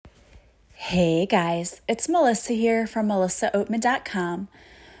Hey guys, it's Melissa here from melissaoatman.com.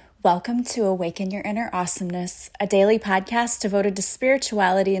 Welcome to Awaken Your Inner Awesomeness, a daily podcast devoted to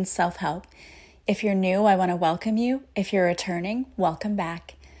spirituality and self-help. If you're new, I want to welcome you. If you're returning, welcome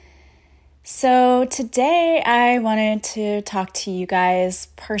back. So today I wanted to talk to you guys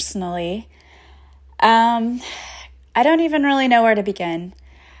personally. I don't even really know where to begin.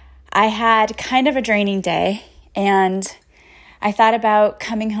 I had kind of a draining day, and I thought about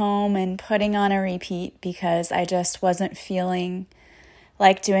coming home and putting on a repeat because I just wasn't feeling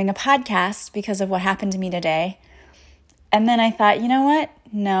like doing a podcast because of what happened to me today. And then I thought, you know what?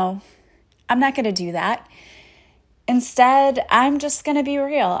 No, I'm not going to do that. Instead, I'm just going to be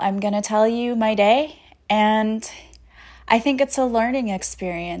real. I'm going to tell you my day, and I think it's a learning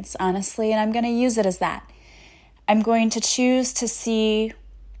experience, honestly, and I'm going to use it as that. I'm going to choose to see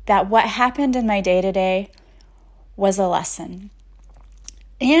that what happened in my day today was a lesson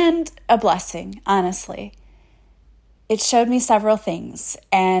and a blessing, honestly. It showed me several things,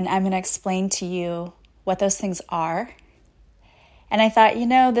 and I'm going to explain to you what those things are. And I thought,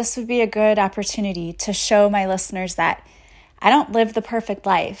 this would be a good opportunity to show my listeners that I don't live the perfect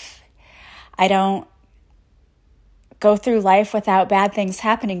life. I don't go through life without bad things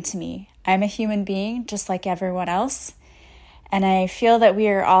happening to me. I'm a human being just like everyone else, and I feel that we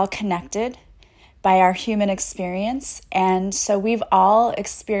are all connected by our human experience. And so we've all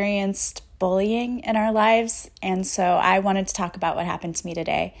experienced bullying in our lives. And so I wanted to talk about what happened to me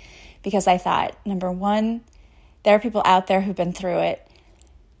today because I thought, number one, there are people out there who've been through it.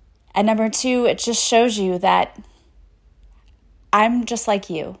 And number two, it just shows you that I'm just like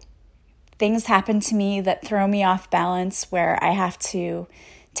you. Things happen to me that throw me off balance, where I have to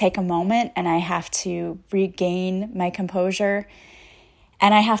take a moment and I have to regain my composure.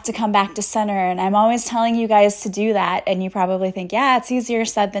 And I have to come back to center. And I'm always telling you guys to do that. And you probably think, yeah, it's easier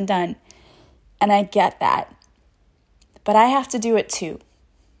said than done. And I get that. But I have to do it too.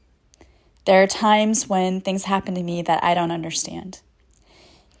 There are times when things happen to me that I don't understand.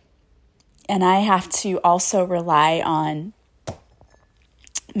 And I have to also rely on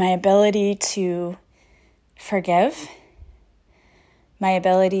my ability to forgive, my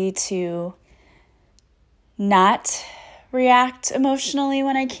ability to not react emotionally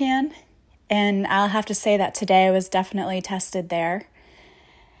when I can. And I'll have to say that today I was definitely tested there.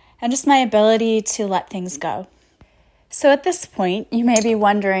 And just my ability to let things go. So at this point, you may be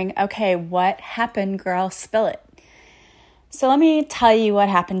wondering, okay, what happened, girl? Spill it. So let me tell you what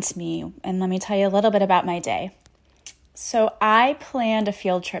happened to me, and let me tell you a little bit about my day. So I planned a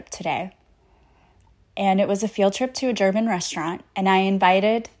field trip today. And it was a field trip to a German restaurant, and I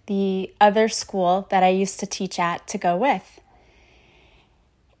invited the other school that I used to teach at to go with.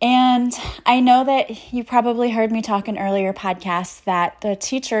 And I know that you probably heard me talk in earlier podcasts that the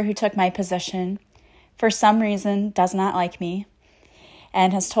teacher who took my position, for some reason, does not like me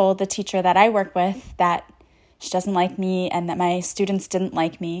and has told the teacher that I work with that she doesn't like me and that my students didn't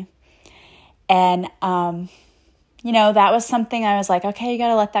like me. And, that was something I was like, okay, you got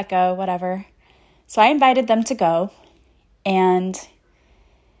to let that go, whatever. So I invited them to go, and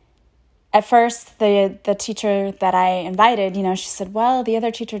at first the teacher that I invited, she said, well, the other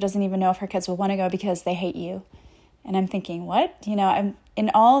teacher doesn't even know if her kids will want to go because they hate you. And I'm thinking, what? I'm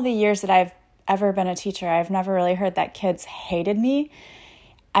in all the years that I've ever been a teacher, I've never really heard that kids hated me.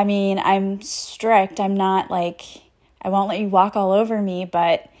 I mean, I'm strict. I'm not like, I won't let you walk all over me,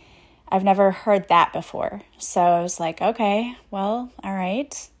 but I've never heard that before. So I was like, okay, well, all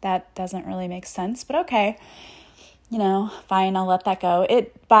right. That doesn't really make sense, but okay. Fine, I'll let that go.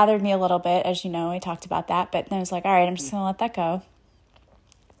 It bothered me a little bit, as you know, I talked about that, but then I was like, all right, I'm just going to let that go.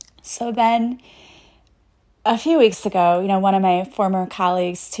 So then a few weeks ago, one of my former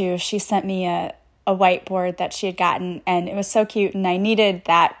colleagues too, she sent me a whiteboard that she had gotten, and it was so cute, and I needed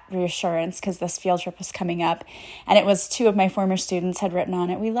that reassurance because this field trip was coming up, and it was two of my former students had written on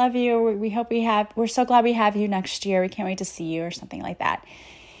it, we love you, we're so glad we have you next year, we can't wait to see you, or something like that.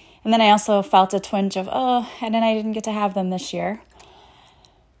 And then I also felt a twinge of, and then I didn't get to have them this year.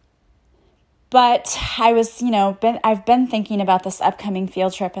 But I was, I've been thinking about this upcoming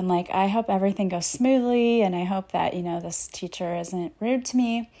field trip, and like, I hope everything goes smoothly, and I hope that, this teacher isn't rude to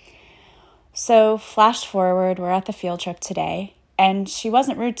me. So flash forward, we're at the field trip today, and she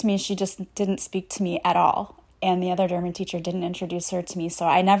wasn't rude to me, she just didn't speak to me at all. And the other German teacher didn't introduce her to me, so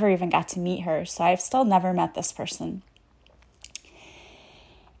I never even got to meet her. So I've still never met this person.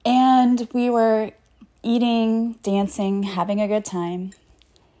 And we were eating, dancing, having a good time.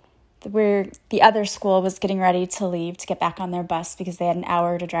 The other school was getting ready to leave to get back on their bus because they had an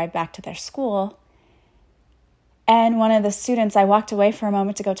hour to drive back to their school. And one of the students, I walked away for a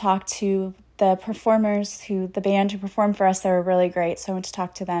moment to go talk to the performers, the band who performed for us. They were really great, so I went to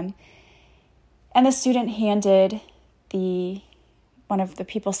talk to them. And the student handed one of the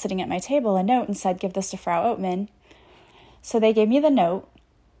people sitting at my table a note and said, "Give this to Frau Oatman." So they gave me the note.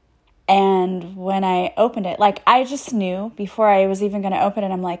 And when I opened it, I just knew before I was even going to open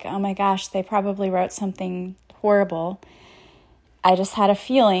it, I'm like, oh my gosh, they probably wrote something horrible. I just had a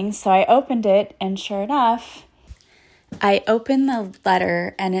feeling. So I opened it, and sure enough, I opened the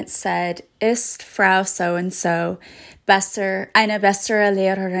letter and it said, "Ist Frau so-and-so eine bessere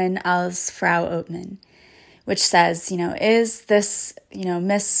Lehrerin als Frau Oatman," which says, is this,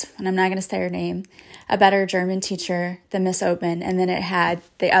 Miss, and I'm not going to say her name, a better German teacher than Miss Oatman? And then it had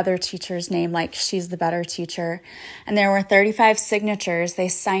the other teacher's name, like she's the better teacher. And there were 35 signatures. They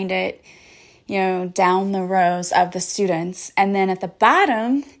signed it, down the rows of the students. And then at the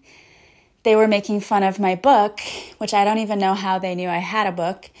bottom, they were making fun of my book, which I don't even know how they knew I had a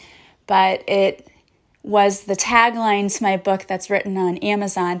book, but it was the tagline to my book that's written on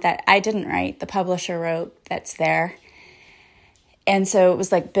Amazon that I didn't write, the publisher wrote, that's there. And so it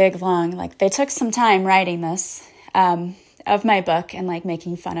was big, long, they took some time writing this of my book and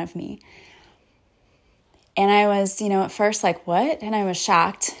making fun of me. And I was, at first what? And I was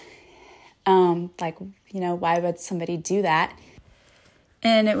shocked. Why would somebody do that?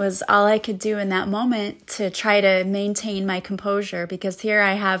 And it was all I could do in that moment to try to maintain my composure, because here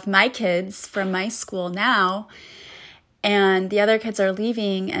I have my kids from my school now, and the other kids are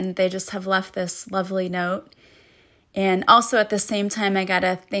leaving, and they just have left this lovely note. And also at the same time, I got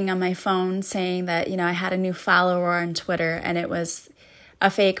a thing on my phone saying that, I had a new follower on Twitter, and it was a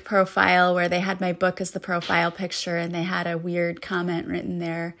fake profile where they had my book as the profile picture, and they had a weird comment written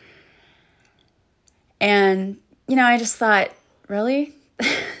there. And, I just thought, really?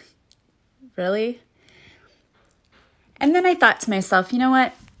 Really? And then I thought to myself, you know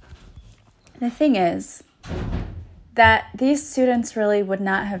what? The thing is that these students really would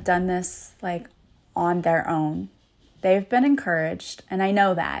not have done this on their own. They've been encouraged, and I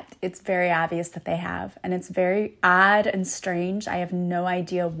know that. It's very obvious that they have, and it's very odd and strange. I have no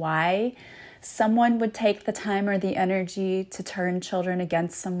idea why someone would take the time or the energy to turn children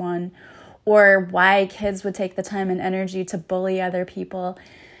against someone, or why kids would take the time and energy to bully other people.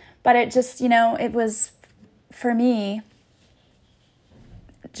 But it just, it was, for me,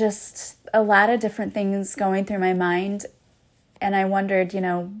 just a lot of different things going through my mind. And I wondered,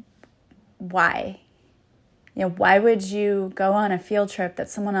 why? Why would you go on a field trip that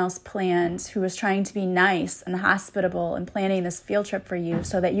someone else planned, who was trying to be nice and hospitable and planning this field trip for you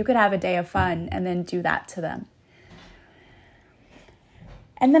so that you could have a day of fun, and then do that to them?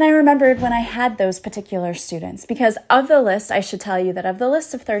 And then I remembered when I had those particular students, because of the list, I should tell you that of the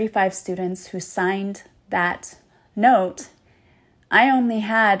list of 35 students who signed that note, I only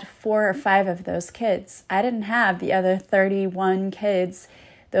had 4 or 5 of those kids. I didn't have the other 31 kids.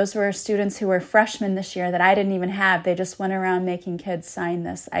 Those were students who were freshmen this year that I didn't even have. They just went around making kids sign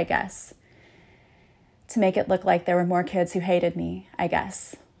this, I guess, to make it look like there were more kids who hated me, I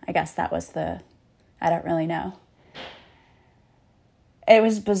guess. I guess that was I don't really know. It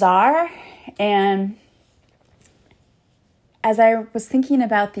was bizarre, and as I was thinking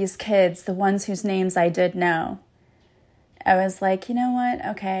about these kids, the ones whose names I did know, I was like, you know what?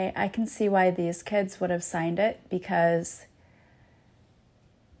 Okay, I can see why these kids would have signed it, because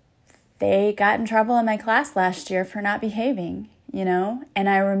they got in trouble in my class last year for not behaving, And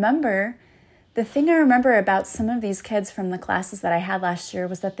I remember, the thing I remember about some of these kids from the classes that I had last year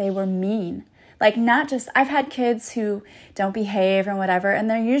was that they were mean. Not just, I've had kids who don't behave or whatever, and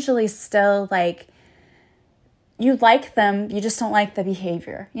they're usually still you like them, you just don't like the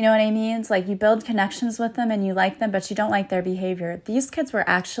behavior. You know what I mean? It's you build connections with them and you like them, but you don't like their behavior. These kids were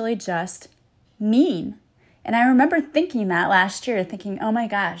actually just mean. And I remember thinking that last year, thinking, oh my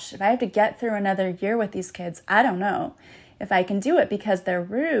gosh, if I have to get through another year with these kids, I don't know if I can do it, because they're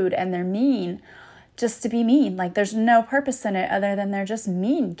rude and they're mean just to be mean. There's no purpose in it other than they're just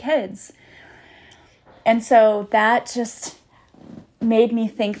mean kids. And so that just made me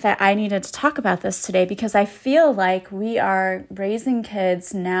think that I needed to talk about this today, because I feel like we are raising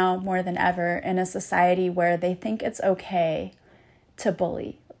kids now more than ever in a society where they think it's okay to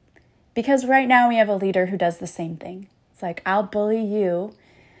bully. Because right now we have a leader who does the same thing. It's I'll bully you.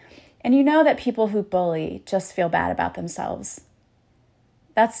 And you know that people who bully just feel bad about themselves.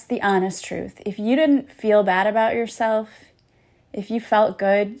 That's the honest truth. If you didn't feel bad about yourself, if you felt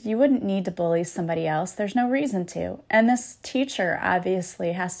good, you wouldn't need to bully somebody else. There's no reason to. And this teacher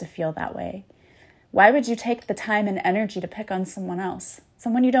obviously has to feel that way. Why would you take the time and energy to pick on someone else?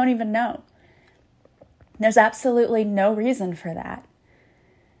 Someone you don't even know? There's absolutely no reason for that.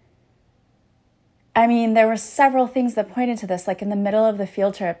 I mean, there were several things that pointed to this, like in the middle of the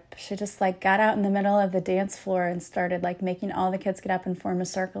field trip, she just like got out in the middle of the dance floor and started like making all the kids get up and form a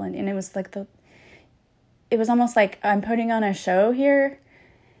circle. And it was like it was almost like I'm putting on a show here.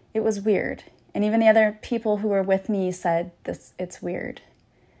 It was weird. And even the other people who were with me said it's weird.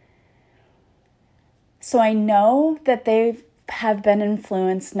 So I know that they have been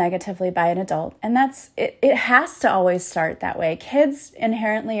influenced negatively by an adult. And it has to always start that way. Kids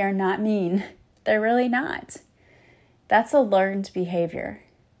inherently are not mean. They're really not. That's a learned behavior.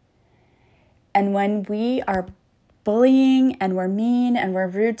 And when we are bullying and we're mean and we're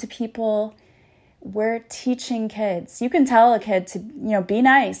rude to people, we're teaching kids. You can tell a kid to, be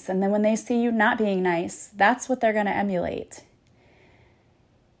nice. And then when they see you not being nice, that's what they're going to emulate.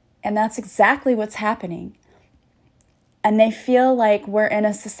 And that's exactly what's happening. And they feel like we're in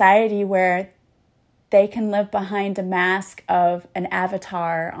a society where they can live behind a mask of an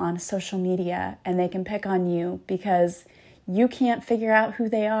avatar on social media and they can pick on you because you can't figure out who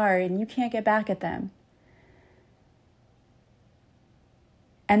they are and you can't get back at them.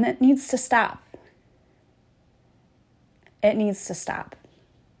 And that needs to stop. It needs to stop.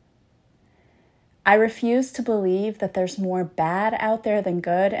 I refuse to believe that there's more bad out there than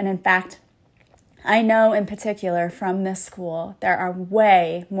good. And in fact, I know in particular from this school, there are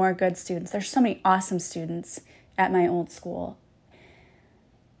way more good students. There's so many awesome students at my old school.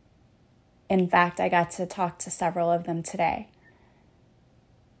 In fact, I got to talk to several of them today.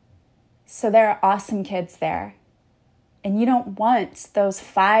 So there are awesome kids there. And you don't want those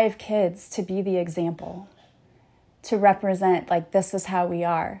 5 kids to be the example, to represent like this is how we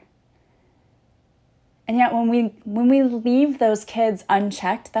are. And yet when we leave those kids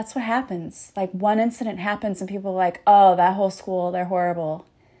unchecked, that's what happens. Like one incident happens and people are like, oh, that whole school, they're horrible.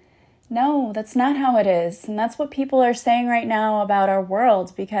 No, that's not how it is. And that's what people are saying right now about our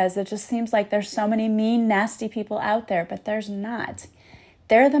world, because it just seems like there's so many mean, nasty people out there, but there's not.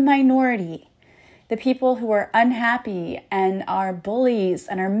 They're the minority. The people who are unhappy and are bullies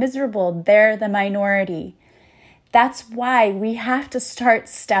and are miserable, they're the minority. That's why we have to start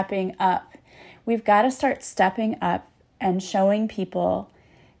stepping up. We've got to start stepping up and showing people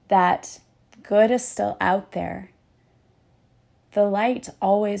that good is still out there. The light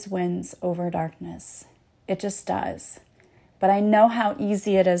always wins over darkness. It just does. But I know how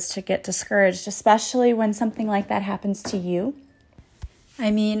easy it is to get discouraged, especially when something like that happens to you. I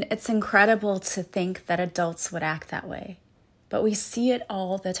mean, it's incredible to think that adults would act that way, but we see it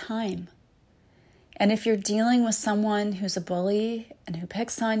all the time. And if you're dealing with someone who's a bully and who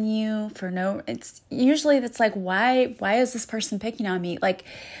picks on you it's usually like, why is this person picking on me? Like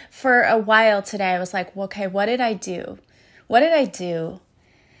for a while today, I was like, well, okay, what did I do? What did I do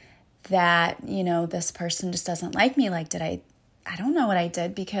that, this person just doesn't like me? Like, I don't know what I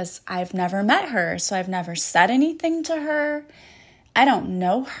did because I've never met her. So I've never said anything to her. I don't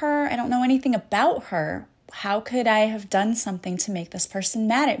know her. I don't know anything about her. How could I have done something to make this person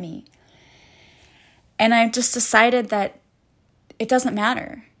mad at me? And I just decided that it doesn't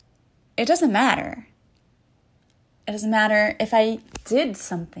matter. It doesn't matter. It doesn't matter if I did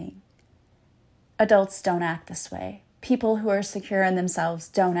something. Adults don't act this way. People who are secure in themselves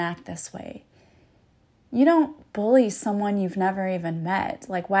don't act this way. You don't bully someone you've never even met.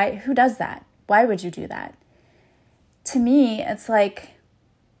 Like, why? Who does that? Why would you do that? To me, it's like,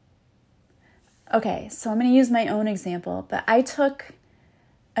 okay, so I'm going to use my own example, but I took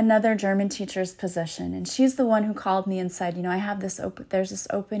another German teacher's position, and she's the one who called me and said, I have there's this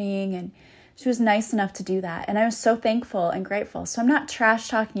opening, and she was nice enough to do that. And I was so thankful and grateful. So I'm not trash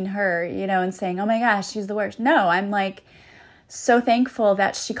talking her, and saying, oh my gosh, she's the worst. No, I'm like so thankful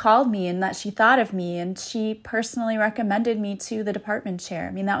that she called me and that she thought of me, and she personally recommended me to the department chair.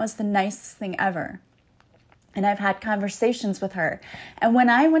 I mean, that was the nicest thing ever. And I've had conversations with her. And when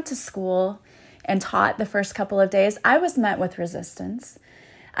I went to school and taught the first couple of days, I was met with resistance.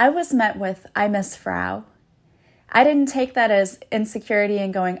 I was met with, I miss Frau. I didn't take that as insecurity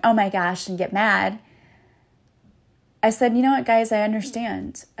and going, oh my gosh, and get mad. I said, you know what, guys, I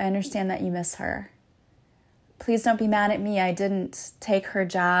understand. I understand that you miss her. Please don't be mad at me. I didn't take her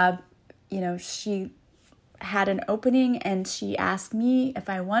job. She had an opening and she asked me if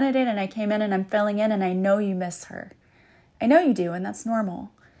I wanted it, and I came in and I'm filling in, and I know you miss her. I know you do, and that's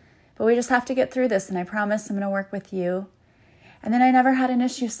normal. But we just have to get through this, and I promise I'm going to work with you. And then I never had an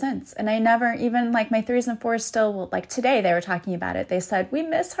issue since. And I never, even like my 3s and 4s still, like today they were talking about it. They said, we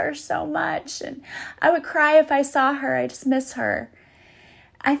miss her so much. And I would cry if I saw her. I just miss her.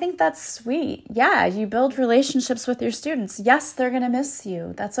 I think that's sweet. Yeah, you build relationships with your students. Yes, they're going to miss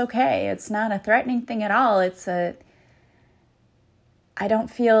you. That's okay. It's not a threatening thing at all. I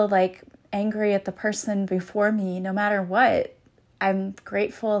don't feel like angry at the person before me, no matter what. I'm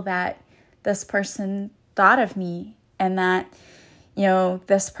grateful that this person thought of me and that,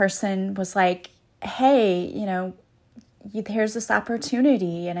 this person was like, hey, here's this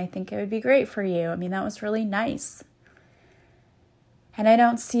opportunity and I think it would be great for you. I mean, that was really nice. And I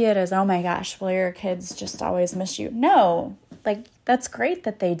don't see it as, oh my gosh, well, your kids just always miss you. No, like that's great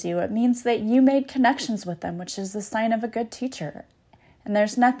that they do. It means that you made connections with them, which is the sign of a good teacher. And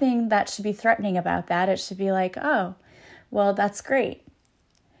there's nothing that should be threatening about that. It should be like, oh, well, that's great.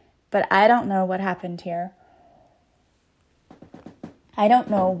 But I don't know what happened here. I don't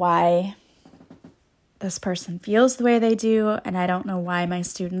know why this person feels the way they do, and I don't know why my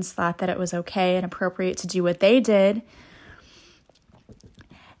students thought that it was okay and appropriate to do what they did.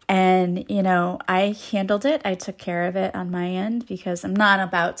 And, I handled it. I took care of it on my end because I'm not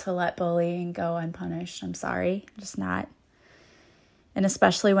about to let bullying go unpunished. I'm sorry. I'm just not. And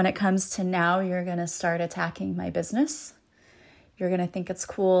especially when it comes to now, you're going to start attacking my business. You're going to think it's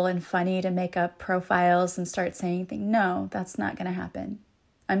cool and funny to make up profiles and start saying things. No, that's not going to happen.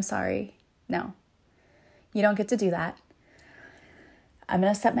 I'm sorry. No, you don't get to do that. I'm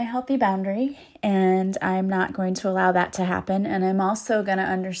going to set my healthy boundary and I'm not going to allow that to happen. And I'm also going to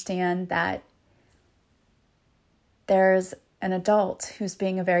understand that there's an adult who's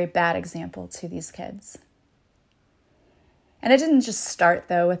being a very bad example to these kids. And it didn't just start,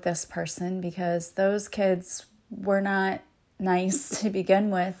 though, with this person because those kids were not nice to begin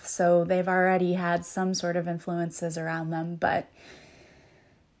with. So they've already had some sort of influences around them. But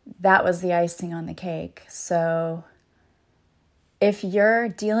that was the icing on the cake. So if you're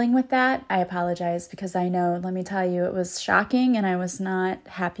dealing with that, I apologize because I know, let me tell you, it was shocking and I was not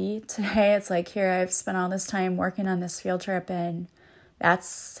happy today. It's like, here, I've spent all this time working on this field trip and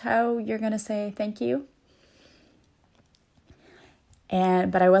that's how you're going to say thank you?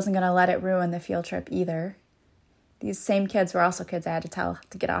 But I wasn't going to let it ruin the field trip either. These same kids were also kids I had to tell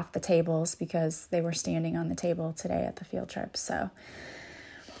to get off the tables because they were standing on the table today at the field trip. So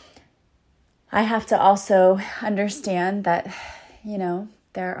I have to also understand that,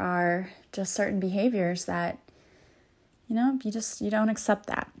 there are just certain behaviors that, you don't accept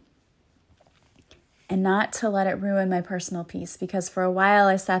that. And not to let it ruin my personal peace, because for a while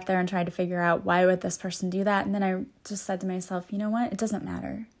I sat there and tried to figure out why would this person do that. And then I just said to myself, you know what? It doesn't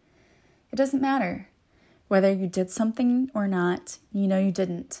matter. It doesn't matter whether you did something or not. You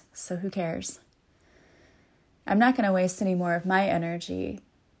didn't. So who cares? I'm not going to waste any more of my energy.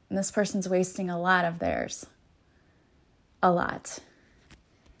 And this person's wasting a lot of theirs. A lot.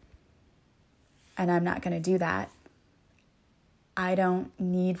 And I'm not going to do that. I don't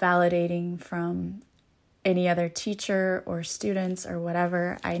need validating from any other teacher or students or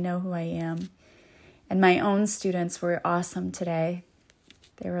whatever. I know who I am. And my own students were awesome today.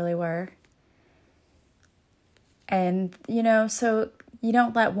 They really were. And, so you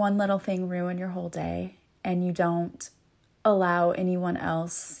don't let one little thing ruin your whole day, and you don't allow anyone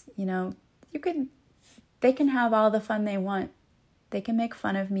else, they can have all the fun they want. They can make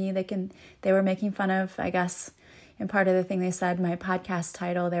fun of me. They were making fun of, I guess, and part of the thing they said, my podcast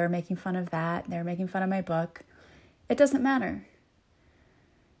title, they were making fun of that. They were making fun of my book. It doesn't matter.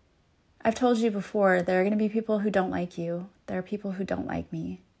 I've told you before, there are going to be people who don't like you. There are people who don't like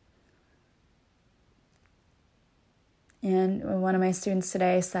me. And one of my students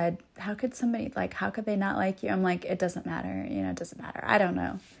today said, how could they not like you? I'm like, it doesn't matter. It doesn't matter. I don't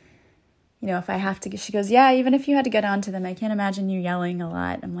know. If I have to, she goes, yeah, even if you had to get on to them, I can't imagine you yelling a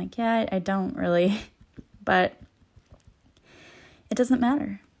lot. I'm like, yeah, I don't really. But it doesn't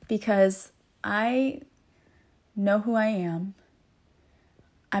matter because I know who I am.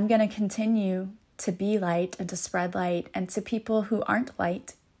 I'm going to continue to be light and to spread light. And to people who aren't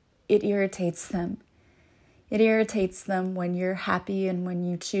light, it irritates them. It irritates them when you're happy and when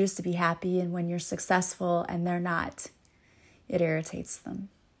you choose to be happy and when you're successful and they're not. It irritates them.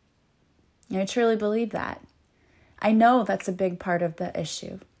 And I truly believe that. I know that's a big part of the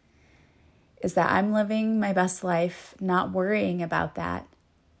issue. Is that I'm living my best life, not worrying about that.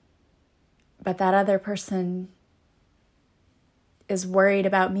 But that other person is worried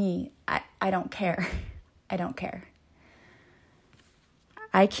about me. I don't care. I don't care.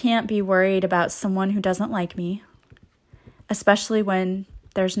 I can't be worried about someone who doesn't like me, especially when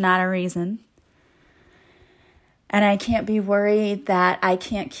there's not a reason. And I can't be worried that I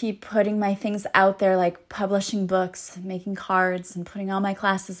can't keep putting my things out there, like publishing books, making cards, and putting all my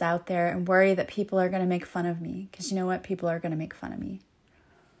classes out there and worry that people are going to make fun of me. Because you know what? People are going to make fun of me.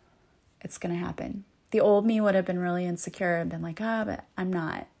 it's going to happen. The old me would have been really insecure and been like, but I'm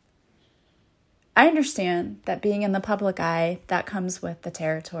not. I understand that being in the public eye, that comes with the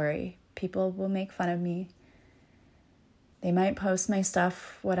territory. People will make fun of me. They might post my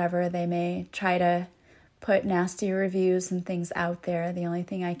stuff, whatever. They may try to put nasty reviews and things out there. The only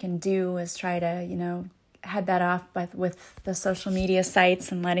thing I can do is try to, head that off with the social media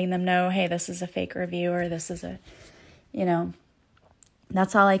sites and letting them know, hey, this is a fake review, or this is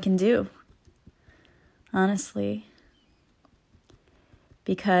that's all I can do, honestly.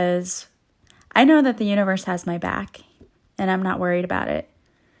 Because I know that the universe has my back, and I'm not worried about it.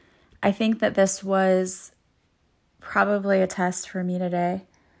 I think that this was probably a test for me today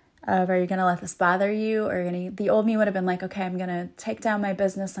of, are you going to let this bother you? Or the old me would have been like, okay, I'm going to take down my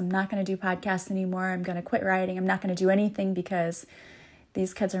business. I'm not going to do podcasts anymore. I'm going to quit writing. I'm not going to do anything because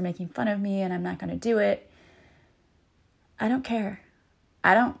these kids are making fun of me and I'm not going to do it. I don't care.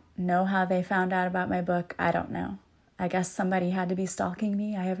 I don't know how they found out about my book. I don't know. I guess somebody had to be stalking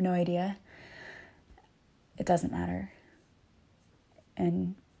me. I have no idea. It doesn't matter.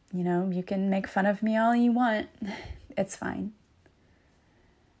 And, you can make fun of me all you want. It's fine.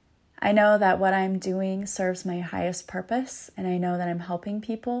 I know that what I'm doing serves my highest purpose, and I know that I'm helping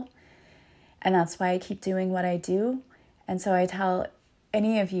people, and that's why I keep doing what I do. And so I tell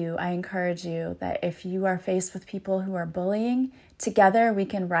any of you, I encourage you that if you are faced with people who are bullying, together we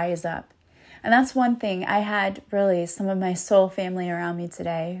can rise up. And that's one thing. I had really some of my soul family around me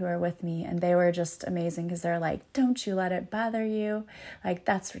today who are with me, and they were just amazing because they're like, don't you let it bother you. Like,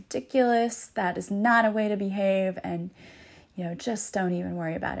 that's ridiculous. That is not a way to behave. And, just don't even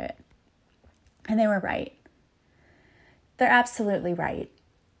worry about it. And they were right. They're absolutely right.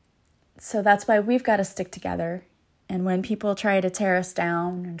 So that's why we've got to stick together. And when people try to tear us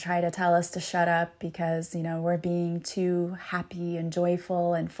down and try to tell us to shut up because, we're being too happy and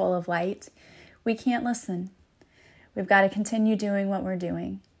joyful and full of light, we can't listen. We've got to continue doing what we're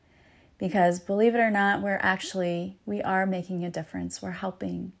doing. Because believe it or not, we are making a difference. We're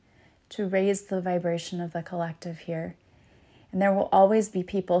helping to raise the vibration of the collective here. And there will always be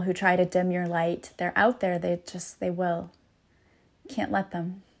people who try to dim your light. They're out there. They will. Can't let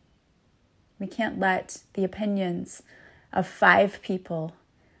them. We can't let the opinions of 5 people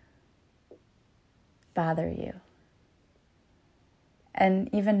bother you.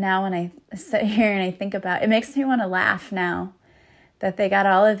 And even now when I sit here and I think about it, it makes me want to laugh now that they got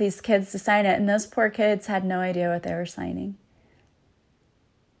all of these kids to sign it. And those poor kids had no idea what they were signing.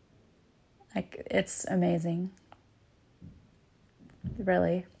 Like, it's amazing.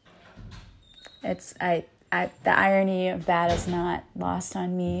 Really. It's, the irony of that is not lost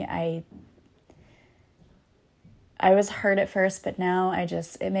on me. I was hurt at first, but now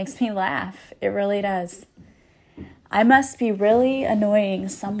it makes me laugh. It really does. I must be really annoying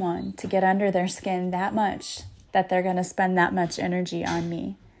someone to get under their skin that much that they're going to spend that much energy on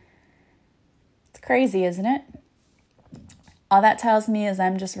me. It's crazy, isn't it? All that tells me is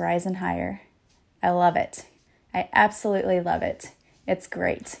I'm just rising higher. I love it. I absolutely love it. It's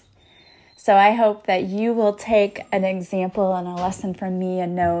great. So I hope that you will take an example and a lesson from me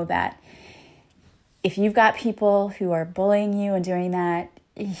and know that if you've got people who are bullying you and doing that,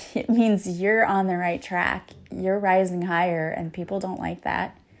 it means you're on the right track. You're rising higher, and people don't like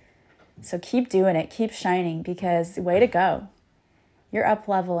that. So keep doing it. Keep shining, because way to go. You're up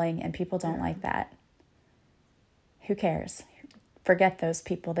leveling, and people don't like that. Who cares? Forget those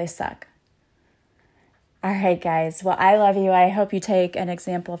people. They suck. All right, guys. Well, I love you. I hope you take an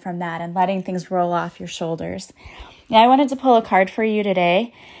example from that and letting things roll off your shoulders. Now, I wanted to pull a card for you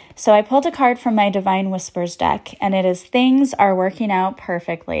today. So I pulled a card from my Divine Whispers deck, and it is Things Are Working Out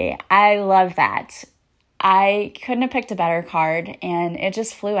Perfectly. I love that. I couldn't have picked a better card, and it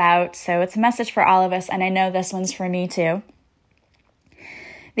just flew out. So it's a message for all of us, and I know this one's for me too.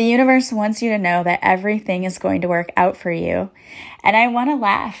 The universe wants you to know that everything is going to work out for you. And I want to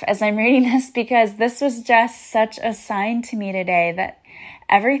laugh as I'm reading this because this was just such a sign to me today that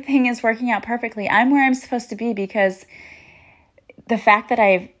everything is working out perfectly. I'm where I'm supposed to be, because the fact that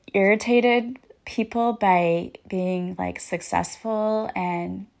I've irritated people by being successful,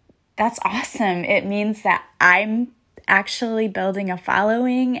 and that's awesome. It means that I'm actually building a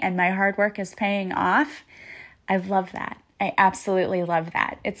following and my hard work is paying off. I love that. I absolutely love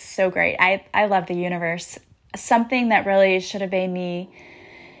that. It's so great. I love the universe. Something that really should have made me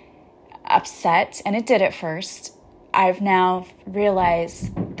upset, and it did at first, I've now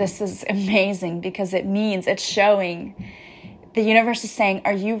realized this is amazing because it means it's showing. The universe is saying,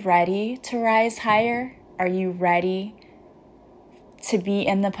 are you ready to rise higher? Are you ready to be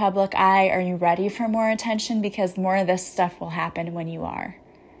in the public eye? Are you ready for more attention? Because more of this stuff will happen when you are.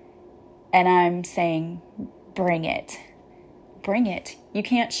 And I'm saying, bring it. Bring it. You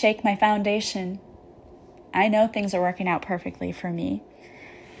can't shake my foundation. I know things are working out perfectly for me.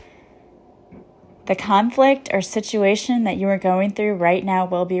 The conflict or situation that you are going through right now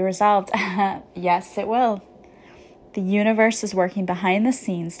will be resolved. Yes, it will. The universe is working behind the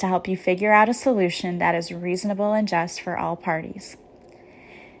scenes to help you figure out a solution that is reasonable and just for all parties.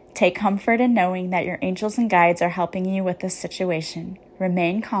 Take comfort in knowing that your angels and guides are helping you with this situation.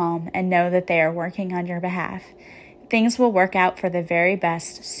 Remain calm and know that they are working on your behalf. Things will work out for the very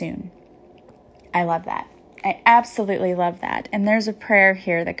best soon. I love that. I absolutely love that. And there's a prayer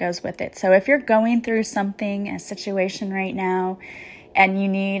here that goes with it. So if you're going through something, a situation right now, and you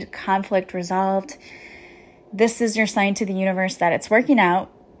need conflict resolved, this is your sign to the universe that it's working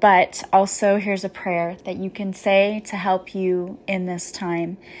out. But also here's a prayer that you can say to help you in this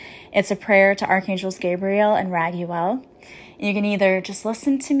time. It's a prayer to Archangels Gabriel and Raguel. You can either just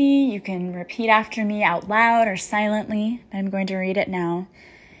listen to me, you can repeat after me out loud or silently. I'm going to read it now.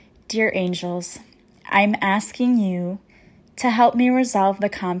 Dear angels, I'm asking you to help me resolve the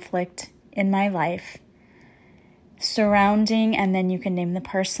conflict in my life surrounding, and then you can name the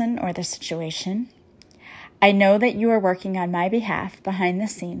person or the situation. I know that you are working on my behalf behind the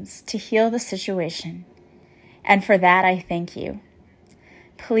scenes to heal the situation, and for that I thank you.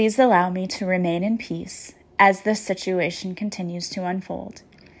 Please allow me to remain in peace as this situation continues to unfold.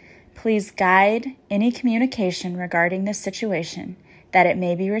 Please guide any communication regarding this situation that it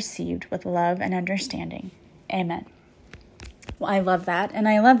may be received with love and understanding. Amen. Well, I love that, and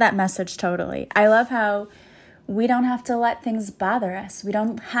I love that message totally. I love how we don't have to let things bother us. We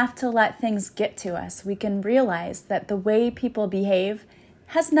don't have to let things get to us. We can realize that the way people behave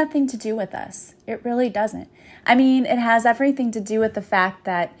has nothing to do with us. It really doesn't. I mean, it has everything to do with the fact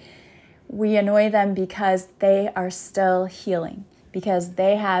that we annoy them because they are still healing, because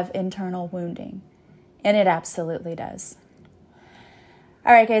they have internal wounding. And it absolutely does.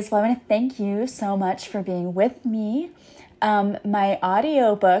 All right, guys, well, I want to thank you so much for being with me. My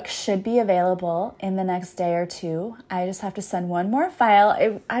audiobook should be available in the next day or two. I just have to send one more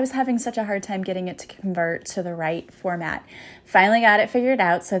file. I was having such a hard time getting it to convert to the right format. Finally got it figured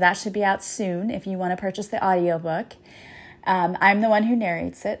out, so that should be out soon if you want to purchase the audiobook. I'm the one who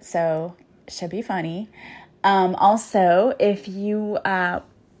narrates it, so it should be funny. Also, if you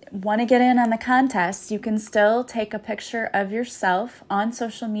want to get in on the contest, you can still take a picture of yourself on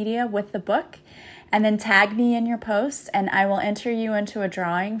social media with the book and then tag me in your post, and I will enter you into a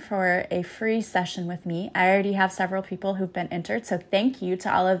drawing for a free session with me. I already have several people who've been entered, so thank you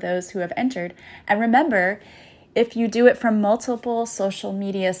to all of those who have entered. And remember, if you do it from multiple social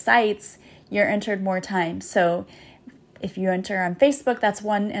media sites, you're entered more times. So if you enter on Facebook, that's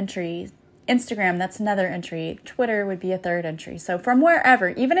one entry. Instagram, that's another entry. Twitter would be a third entry. So from wherever,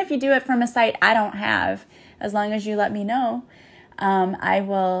 even if you do it from a site I don't have, as long as you let me know, I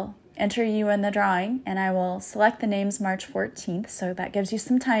will enter you in the drawing, and I will select the names March 14th. So that gives you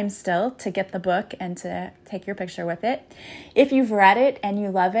some time still to get the book and to take your picture with it. If you've read it and you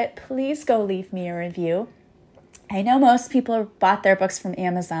love it, please go leave me a review. I know most people bought their books from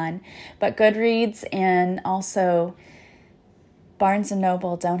Amazon, but Goodreads and also Barnes &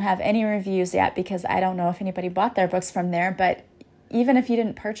 Noble don't have any reviews yet because I don't know if anybody bought their books from there. But even if you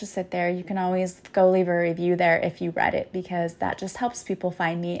didn't purchase it there, you can always go leave a review there if you read it, because that just helps people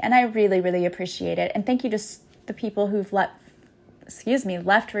find me. And I really, really appreciate it. And thank you to the people who've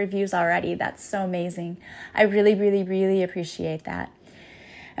left reviews already. That's so amazing. I really, really, really appreciate that.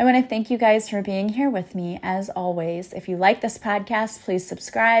 I want to thank you guys for being here with me, as always. If you like this podcast, please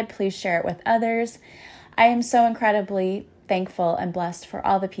subscribe. Please share it with others. I am so incredibly thankful and blessed for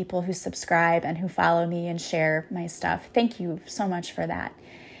all the people who subscribe and who follow me and share my stuff. Thank you so much for that.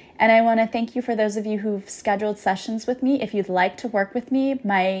 And I want to thank you for those of you who've scheduled sessions with me. If you'd like to work with me,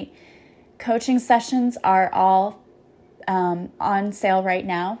 my coaching sessions are all on sale right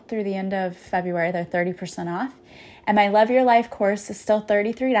now through the end of February. They're 30% off. And my Love Your Life course is still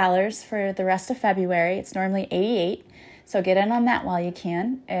 $33 for the rest of February. It's normally $88. So get in on that while you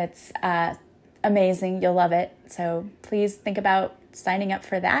can. It's amazing. You'll love it. So please think about signing up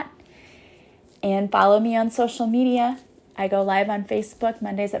for that. And follow me on social media. I go live on Facebook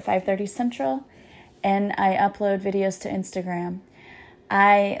Mondays at 5:30 Central. And I upload videos to Instagram.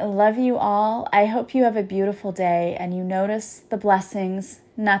 I love you all. I hope you have a beautiful day and you notice the blessings,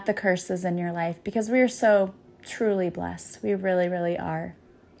 not the curses in your life, because we are so truly blessed. We really, really are.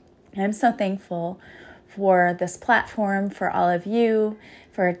 I'm so thankful for this platform, for all of you,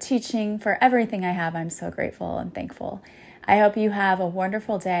 for teaching, for everything I have. I'm so grateful and thankful. I hope you have a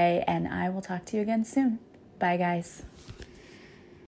wonderful day, and I will talk to you again soon. Bye, guys.